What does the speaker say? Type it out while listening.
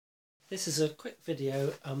This is a quick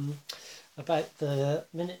video about the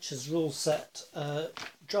miniatures rule set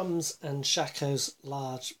Drums and Shakos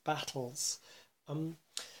Large Battles.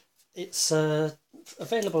 It's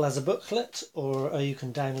available as a booklet, or you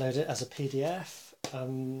can download it as a PDF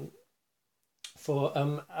for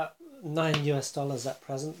 $9 at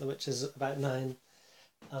present, which is about €9.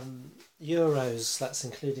 That's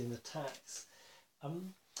including the tax.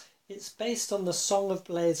 It's based on the Song of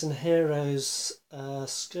Blades and Heroes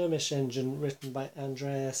skirmish engine written by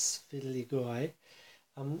Andreas Villigoi.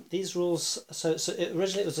 These rules,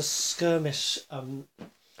 originally it was a skirmish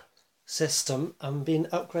system, being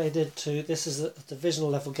upgraded to, this is a divisional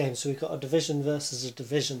level game, so we've got a division versus a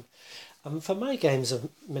division. For my games of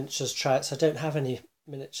miniatures tryouts, I don't have any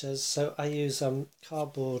miniatures, so I use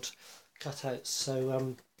cardboard cutouts,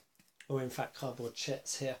 or in fact cardboard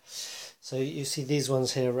chits here. So you see these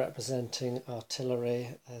ones here representing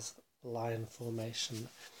artillery. There's a line formation,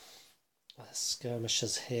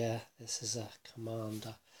 skirmishers here, this is a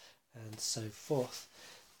commander, and so forth.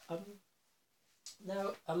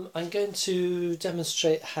 Now I'm going to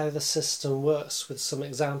demonstrate how the system works with some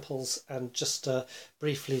examples and just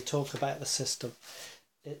briefly talk about the system.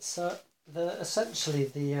 It's essentially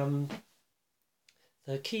the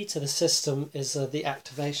key to the system is the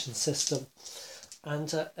activation system,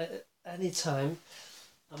 and at any time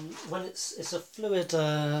when it's a fluid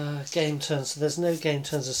game turn, so there's no game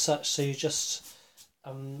turns as such, so you just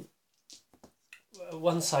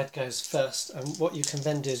one side goes first, and what you can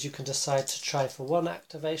then do is you can decide to try for 1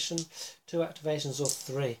 activation, 2 activations, or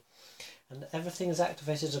 3. And everything is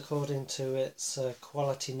activated according to its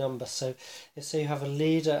quality number. So if say you have a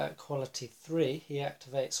leader at quality 3, he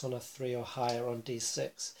activates on a 3 or higher on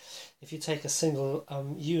D6. If you take a single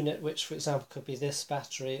unit, which for example could be this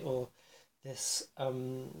battery or this, I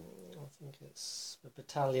think it's a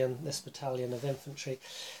battalion, this battalion of infantry,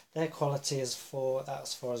 their quality is 4,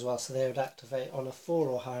 that's 4 as well, so they would activate on a 4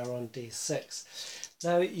 or higher on D6.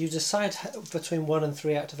 Now you decide between 1 and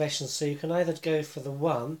 3 activations, so you can either go for the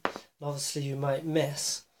 1, and obviously you might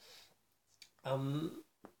miss,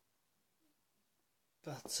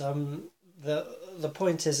 but the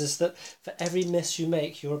point is that for every miss you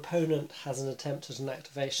make, your opponent has an attempt at an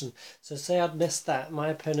activation. So say I'd missed that, my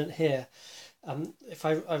opponent here, if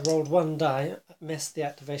I rolled 1 die, missed the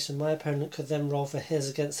activation, my opponent could then roll for his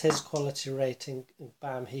against his quality rating, and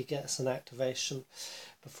bam, he gets an activation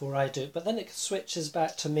before I do. But then it switches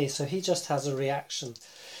back to me, so he just has a reaction.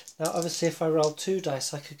 Now obviously if I roll 2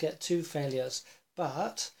 dice I could get 2 failures,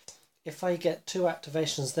 but if I get 2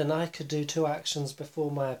 activations, then I could do 2 actions before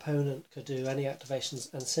my opponent could do any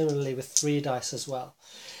activations, and similarly with 3 dice as well.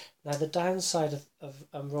 Now the downside of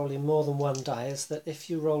rolling more than 1 die is that if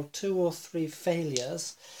you roll 2 or 3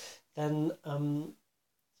 failures, then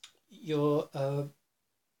your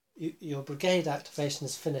brigade activation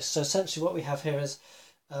is finished. So essentially what we have here is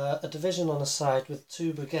a division on a side with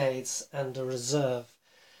 2 brigades and a reserve.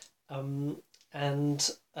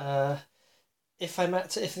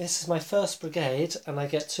 If this is my first brigade and I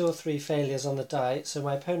get 2 or 3 failures on the die, so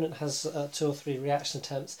my opponent has 2 or 3 reaction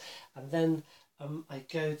attempts, and then I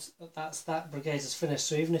go that brigade is finished.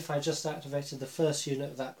 So even if I just activated the first unit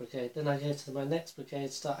of that brigade, then I go to my next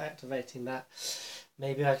brigade, start activating that.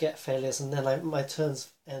 Maybe I get failures, and then my turn's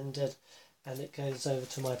ended, and it goes over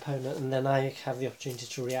to my opponent, and then I have the opportunity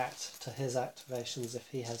to react to his activations if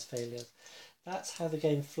he has failures. That's how the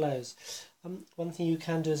game flows. One thing you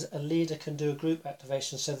can do is a leader can do a group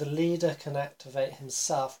activation, so the leader can activate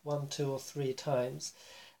himself 1, 2 or 3 times,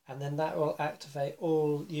 and then that will activate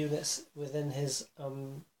all units within his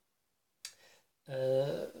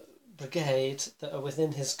brigade that are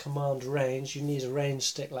within his command range. You need a range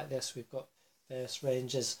stick like this, we've got various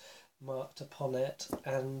ranges marked upon it,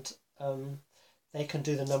 and they can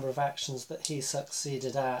do the number of actions that he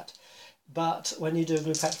succeeded at. But when you do a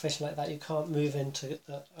group activation like that, you can't move into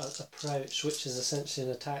approach, which is essentially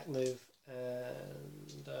an attack move,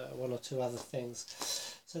 and 1 or 2 other things.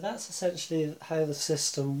 So that's essentially how the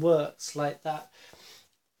system works like that.